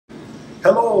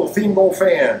Hello, Theme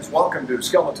fans. Welcome to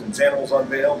Skeletons, Animals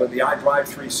Unveiled and the iDrive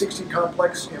 360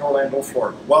 complex in Orlando,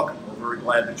 Florida. Welcome. We're very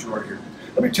glad that you are here.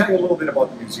 Let me tell you a little bit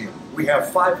about the museum. We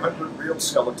have 500 real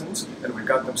skeletons, and we've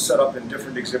got them set up in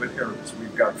different exhibit areas.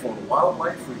 We've got Florida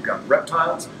wildlife, we've got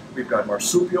reptiles, we've got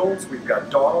marsupials, we've got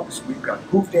dogs, we've got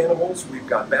hoofed animals, we've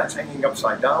got bats hanging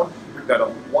upside down. We've got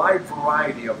a wide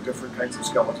variety of different kinds of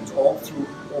skeletons, all through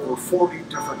over 40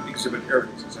 different exhibit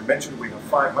areas. As I mentioned, we have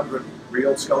 500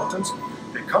 real skeletons.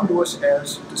 They come to us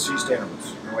as deceased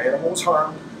animals. No animal was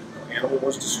harmed, no animal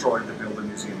was destroyed to build a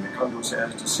museum. They come to us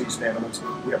as deceased animals.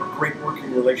 We have a great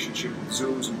working relationship with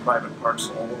zoos and private parks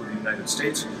all over the United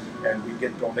States, and we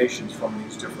get donations from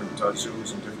these different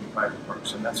zoos and different private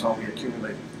parks, and that's how we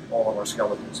accumulate all of our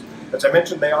skeletons. As I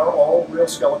mentioned, they are all real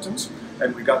skeletons,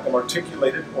 and we got them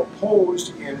articulated or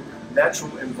posed in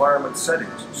natural environment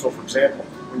settings. So for example,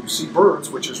 when you see birds,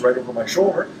 which is right over my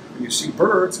shoulder, when you see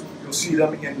birds, you'll see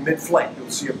them in mid-flight. You'll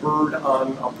see a bird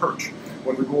on a perch.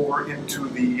 When we go over into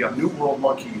the New World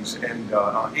monkeys and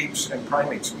apes and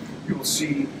primates, you will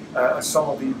see some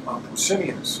of the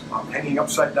prosimians hanging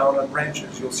upside down on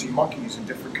branches. You'll see monkeys in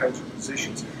different kinds of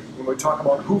positions. When we talk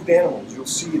about hoofed animals, you'll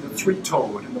see the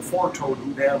three-toed and the four-toed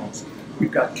hoofed animals.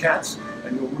 We've got cats,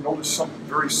 and you'll notice some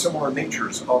very similar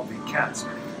natures of the cats.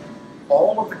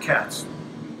 All of the cats,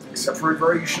 except for a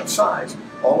variation of size,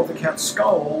 all of the cats'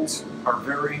 skulls are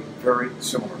very, very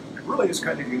similar. It really is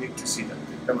kind of unique to see them.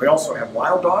 And we also have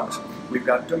wild dogs, we've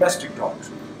got domestic dogs,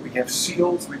 we have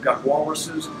seals, we've got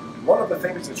walruses. And one of the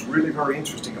things that's really very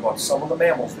interesting about some of the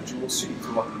mammals that you will see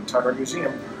throughout the entire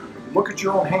museum, if you look at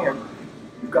your own hand,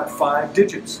 you've got 5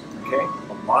 digits, okay?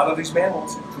 A lot of these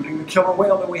mammals, including the killer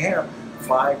whale that we have,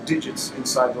 5 digits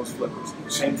inside those flippers.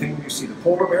 Same thing when you see the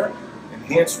polar bear,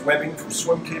 enhanced webbing for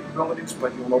swim capabilities,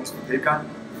 but you'll notice that they've got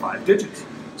 5 digits.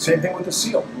 Same thing with the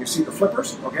seal. When you see the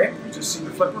flippers, okay, you just see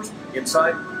the flippers,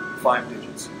 inside 5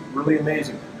 digits. Really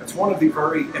amazing. That's one of the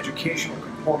very educational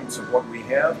components of what we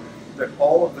have, that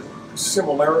all of the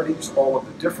similarities, all of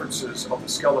the differences of the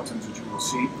skeletons that you will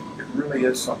see, it really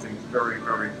is something very,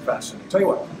 very fascinating. Tell you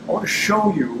what, I want to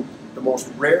show you the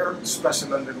most rare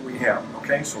specimen that we have,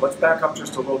 okay? So let's back up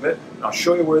just a little bit, and I'll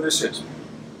show you where this is.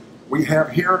 We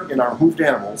have here in our hoofed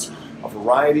animals a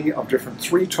variety of different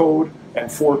 3-toed and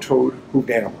 4-toed hoofed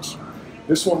animals.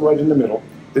 This one right in the middle,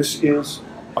 this is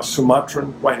a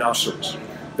Sumatran rhinoceros.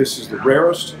 This is the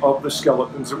rarest of the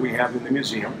skeletons that we have in the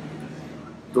museum.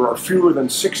 There are fewer than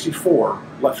 64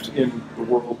 left in the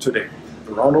world today.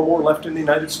 There are no more left in the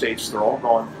United States. They're all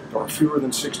gone. There are fewer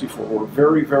than 64. We're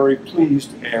very, very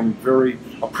pleased and very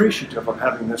appreciative of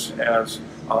having this as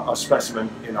a specimen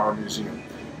in our museum.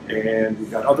 And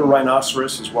we've got other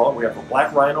rhinoceros as well. We have a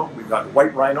black rhino, we've got a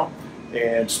white rhino.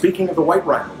 And speaking of the white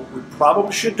rhino, what we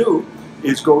probably should do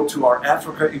is go to our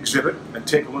Africa exhibit and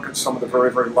take a look at some of the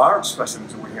very, very large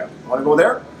specimens that we have. Want to go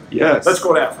there? Yes. Let's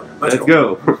go to Africa. Let's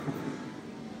go.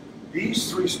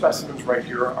 These 3 specimens right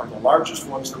here are the largest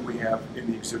ones that we have in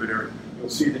the exhibit area. You'll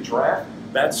see the giraffe,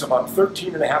 that's about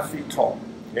 13.5 feet tall.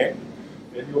 Okay?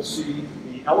 And you'll see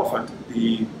the elephant,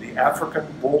 the African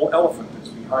bull elephant that's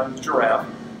behind the giraffe.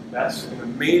 That's an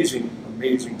amazing,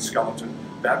 amazing skeleton.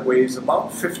 That weighs about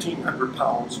 1,500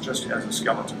 pounds just as a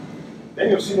skeleton. Then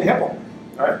you'll see the hippo, all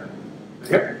right? The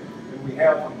hippo. And we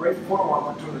have a great photo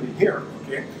opportunity here,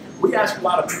 okay? We ask a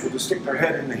lot of people to stick their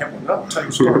head in the hippo. And I'll tell you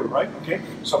a story, right? Okay?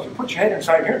 So if you put your head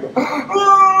inside here and go,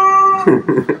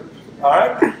 all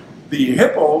right? The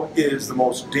hippo is the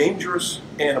most dangerous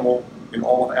animal in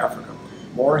all of Africa.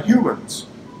 More humans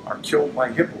are killed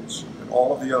by hippos than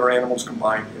all of the other animals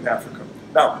combined in Africa.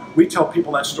 Now, we tell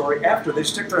people that story after they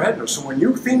stick their head in there. So when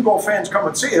you ThemeGo fans come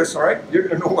and see us, all right, you're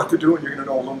going to know what to do and you're going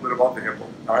to know a little bit about the hippo,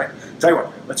 all right? Tell you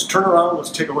what, let's turn around, let's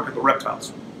take a look at the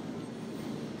reptiles.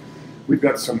 We've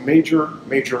got some major,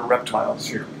 major reptiles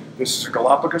here. This is a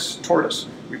Galapagos tortoise.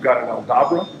 We've got an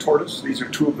Aldabra tortoise. These are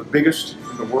 2 of the biggest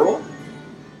in the world.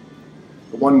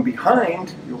 The one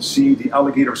behind, you'll see the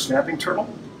alligator snapping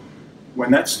turtle. When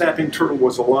that snapping turtle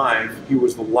was alive, he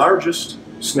was the largest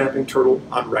snapping turtle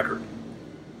on record.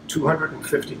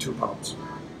 252 pounds.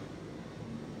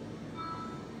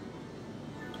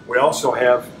 We also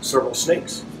have several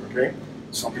snakes, okay?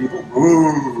 Some people,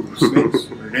 ooh,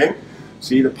 snakes, okay?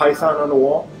 See the python on the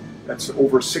wall? That's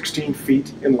over 16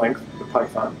 feet in length, the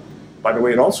python. By the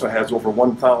way, it also has over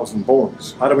 1,000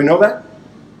 bones. How do we know that?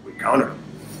 We counted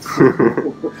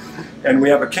them. And we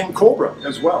have a king cobra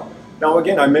as well. Now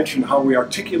again, I mentioned how we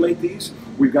articulate these.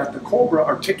 We've got the cobra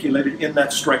articulated in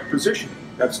that strike position.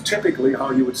 That's typically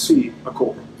how you would see a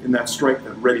cobra, in that strike,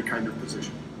 that ready kind of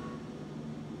position.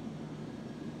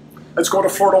 Let's go to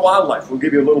Florida wildlife. We'll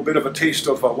give you a little bit of a taste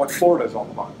of what Florida is all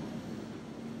about.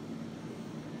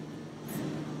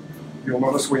 You'll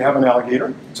notice we have an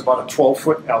alligator. It's about a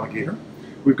 12-foot alligator.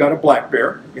 We've got a black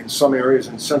bear. In some areas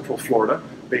in central Florida,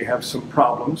 they have some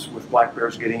problems with black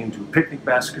bears getting into picnic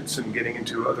baskets and getting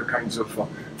into other kinds of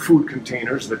food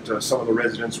containers that some of the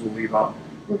residents will leave out.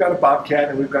 We've got a bobcat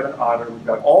and we've got an otter. We've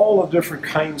got all the different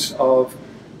kinds of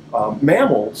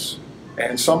mammals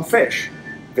and some fish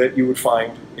that you would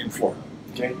find in Florida,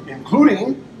 okay?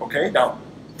 Including, okay, now,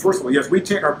 first of all, yes, we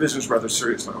take our business rather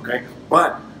seriously, okay?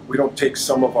 But we don't take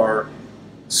some of our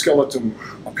skeleton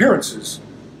appearances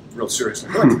real seriously.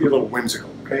 We like to be a little whimsical,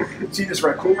 okay? See this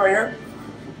raccoon right here?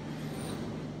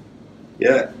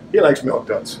 Yeah. He likes milk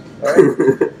duds, all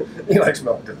right? He likes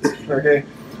milk duds, okay?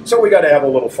 So we got to have a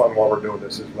little fun while we're doing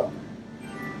this as well.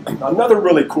 Another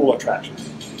really cool attraction,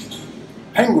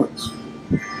 penguins.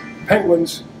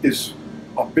 Penguins is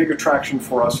a big attraction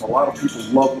for us. A lot of people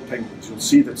love the penguins. You'll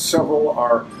see that several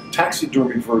are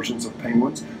taxidermy versions of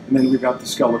penguins, and then we've got the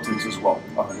skeletons as well.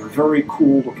 They're very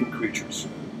cool looking creatures.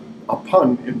 A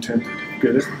pun intended.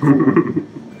 Get it?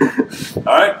 All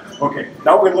right? Okay,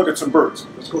 now we're going to look at some birds.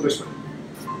 Let's go this way.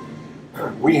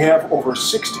 We have over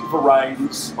 60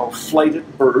 varieties of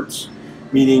flighted birds,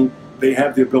 meaning they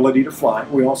have the ability to fly.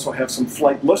 We also have some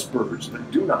flightless birds that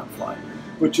do not fly.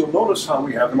 But you'll notice how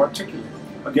we have them articulated.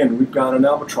 Again, we've got an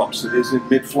albatross that is in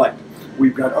mid-flight.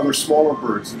 We've got other smaller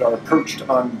birds that are perched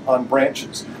on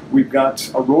branches. We've got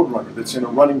a roadrunner that's in a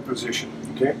running position.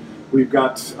 Okay, we've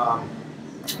got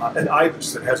an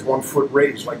ibis that has 1 foot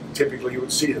raised, like typically you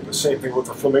would see it. The same thing with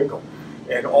a flamingo.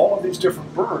 And all of these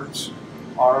different birds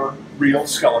are real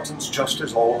skeletons, just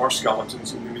as all of our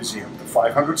skeletons in the museum. The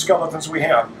 500 skeletons we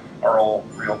have are all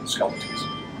real skeletons.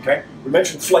 Okay, we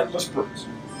mentioned flightless birds.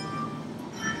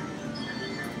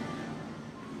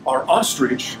 Our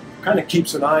ostrich kind of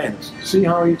keeps an eye on us. See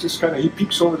how he just he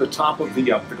peeks over the top of the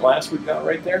glass we've got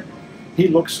right there? He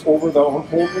looks over the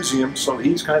whole museum, so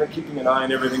he's kind of keeping an eye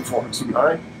on everything for us. All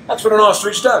right? That's what an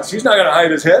ostrich does. He's not going to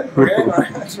hide his head. Okay? All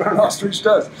right? That's what an ostrich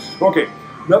does. Okay,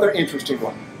 another interesting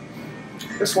one.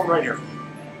 This one right here.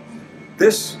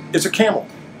 This is a camel.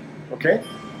 Okay?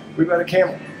 We've got a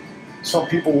camel. Some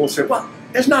people will say, well,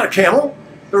 it's not a camel.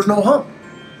 There's no hump.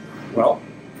 Well,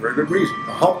 very good reason.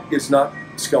 The hump is not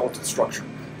skeletal structure.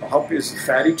 The hump is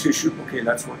fatty tissue, okay,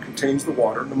 that's what contains the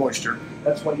water and the moisture.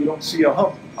 That's why you don't see a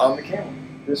hump on the camel.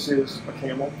 This is a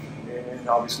camel, and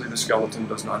obviously the skeleton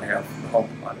does not have the hump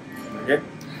on it. Okay?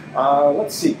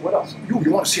 Let's see, what else? You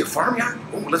want to see a farmyard?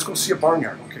 Oh, let's go see a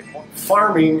barnyard. Okay.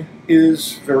 Farming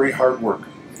is very hard work.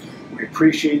 We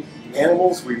appreciate the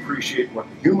animals, we appreciate what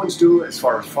the humans do as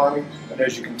far as farming, and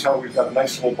as you can tell, we've got a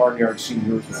nice little barnyard scene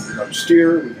here as well. We've got a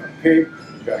steer, we've got a pig,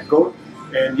 we've got a goat.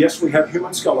 And yes, we have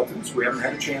human skeletons. We haven't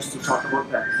had a chance to talk about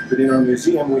that. But in our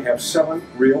museum, we have 7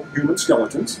 real human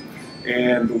skeletons.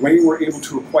 And the way we're able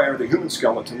to acquire the human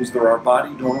skeletons, there are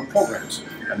body donor programs.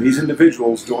 And these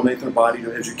individuals donate their body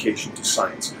to education, to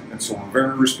science. And so we're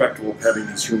very respectful of having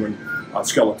these human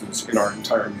skeletons in our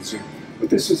entire museum. But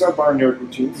this is our barnyard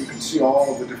routine. You can see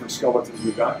all of the different skeletons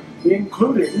we've got,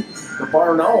 including the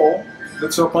barn owl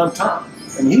that's up on top.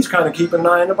 And he's kind of keeping an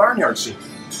eye on the barnyard scene.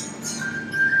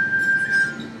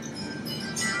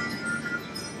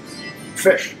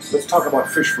 Fish. Let's talk about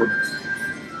fish for a minute.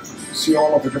 See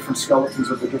all of the different skeletons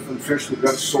of the different fish. We've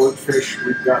got swordfish,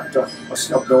 we've got a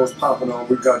snub-nosed pompano,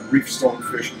 we've got reef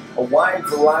stonefish, a wide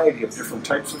variety of different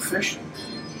types of fish.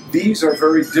 These are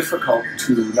very difficult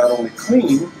to not only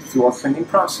clean through our cleaning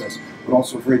process, but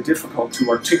also very difficult to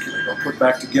articulate or put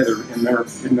back together in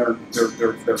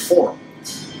their form.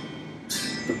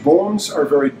 The bones are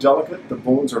very delicate, the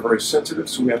bones are very sensitive,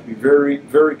 so we have to be very,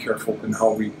 very careful in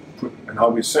how we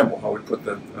assemble, how we put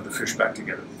the fish back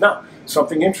together. Now,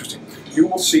 something interesting. You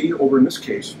will see over in this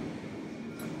case,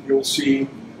 you'll see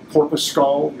porpoise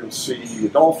skull, you'll see a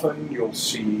dolphin, you'll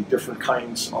see different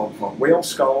kinds of whale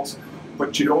skulls,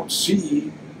 but you don't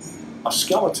see a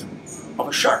skeleton of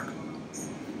a shark.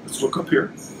 Let's look up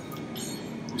here.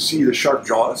 You see the shark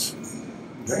jaws,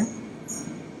 okay?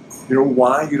 You know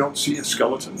why you don't see a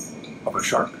skeleton of a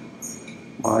shark?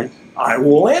 Why? I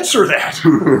will answer that.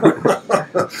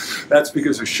 That's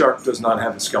because a shark does not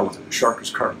have a skeleton. A shark is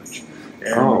cartilage.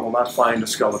 And you will not find a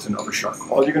skeleton of a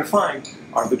shark. All you're going to find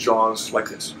are the jaws like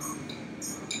this.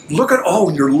 Look at,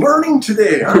 you're learning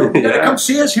today. Huh? You gotta come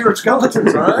see us here at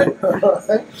Skeletons, all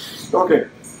right? Okay,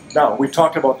 now we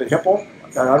talked about the hippo.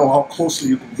 And I don't know how closely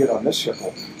you can get on this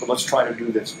hippo, but let's try to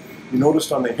do this. You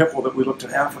noticed on the hippo that we looked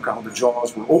in Africa how the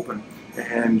jaws were open,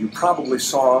 and you probably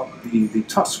saw the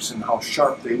tusks and how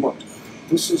sharp they looked.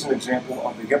 This is an example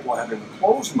of the hippo having a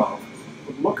closed mouth,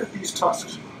 but look at these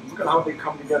tusks. Look at how they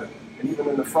come together, and even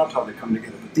in the front how they come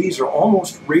together. But these are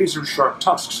almost razor-sharp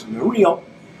tusks, and they're real.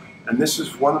 And this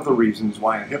is one of the reasons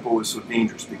why a hippo is so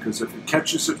dangerous, because if it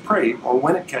catches its prey, or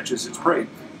when it catches its prey,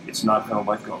 it's not going to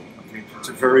let go. Okay? It's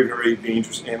a very, very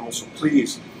dangerous animal, so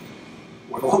please,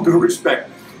 with all due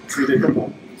respect, treat a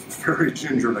hippo very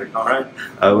gingerly, all right?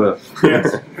 I will.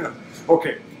 Yes.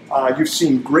 Okay. You've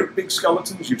seen great big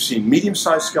skeletons. You've seen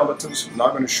medium-sized skeletons. I'm now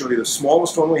going to show you the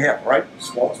smallest one we have, all right?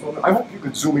 Smallest one. I hope you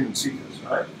can zoom in and see this,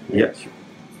 all right? Yes.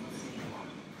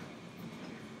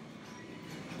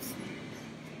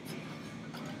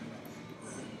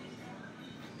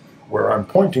 Where I'm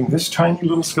pointing this tiny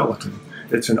little skeleton,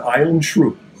 it's an island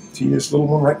shrew. See this little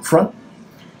one right in front?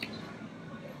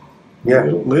 Yeah.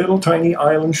 Little tiny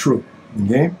island shrew.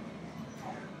 Okay?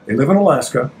 They live in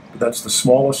Alaska, but that's the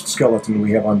smallest skeleton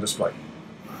we have on display.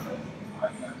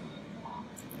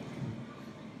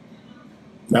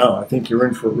 Now, I think you're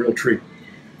in for a real treat.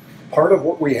 Part of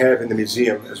what we have in the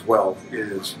museum as well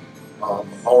is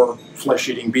our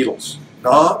flesh-eating beetles.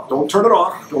 No, don't turn it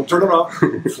off. Don't turn it off.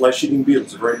 Flesh-eating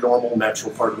beetles, a very normal,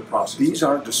 natural part of the process. These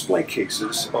are display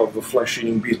cases of the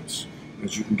flesh-eating beetles.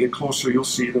 As you can get closer, you'll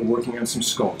see they're working on some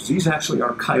skulls. These actually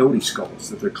are coyote skulls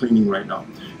that they're cleaning right now.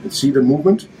 And see the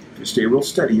movement? If you stay real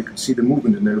steady, you can see the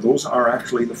movement in there. Those are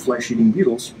actually the flesh-eating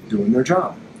beetles doing their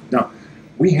job. Now,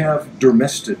 we have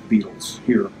dermestid beetles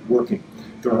here working.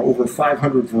 There are over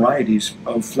 500 varieties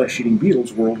of flesh-eating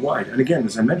beetles worldwide. And again,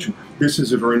 as I mentioned, this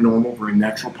is a very normal, very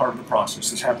natural part of the process.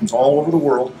 This happens all over the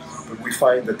world, but we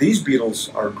find that these beetles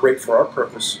are great for our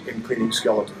purpose in cleaning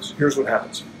skeletons. Here's what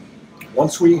happens.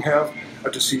 Once we have a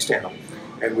deceased animal,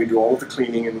 and we do all of the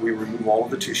cleaning and we remove all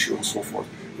of the tissue and so forth,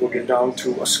 we'll get down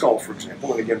to a skull, for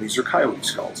example, and again, these are coyote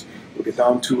skulls. We'll get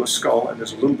down to a skull, and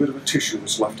there's a little bit of a tissue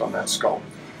that's left on that skull.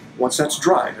 Once that's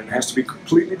dried, and it has to be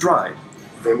completely dried,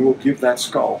 then we'll give that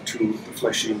skull to the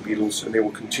flesh-eating beetles, and they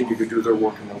will continue to do their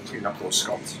work, and they'll clean up those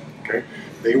skulls. Okay?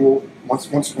 They will, once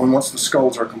the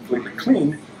skulls are completely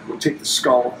clean, we'll take the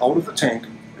skull out of the tank,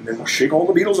 and then we'll shake all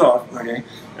the beetles off, okay?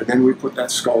 And then we put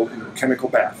that skull into a chemical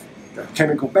bath. That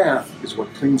chemical bath is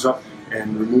what cleans up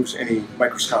and removes any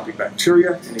microscopic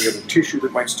bacteria, any other tissue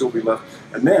that might still be left.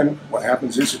 And then what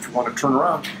happens is, if you want to turn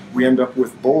around, we end up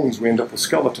with bones, we end up with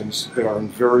skeletons that are in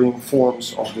varying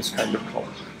forms of this kind of color.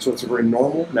 So it's a very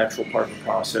normal, natural part of the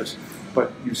process,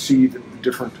 but you see that the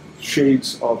different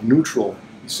shades of neutral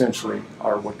essentially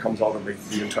are what comes out of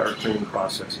the entire cleaning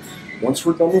process. Once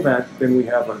we're done with that, then we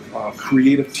have a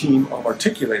creative team of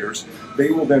articulators.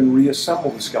 They will then reassemble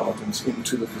the skeletons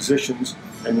into the positions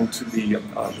and into the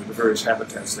various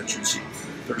habitats that you see.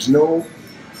 There's no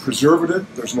preservative,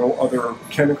 there's no other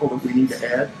chemical that we need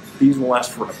to add. These will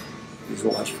last forever. These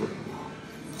will last forever.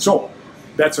 So,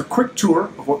 that's a quick tour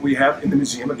of what we have in the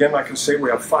museum. Again, like I say, we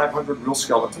have 500 real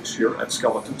skeletons here at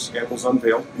Skeletons, Animals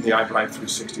Unveiled in the iDrive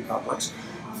 360 complex.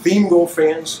 Theme Go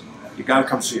fans, you got to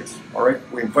come see us. All right?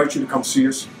 We invite you to come see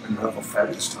us, and you'll have a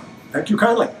fabulous time. Thank you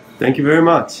kindly. Thank you very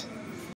much.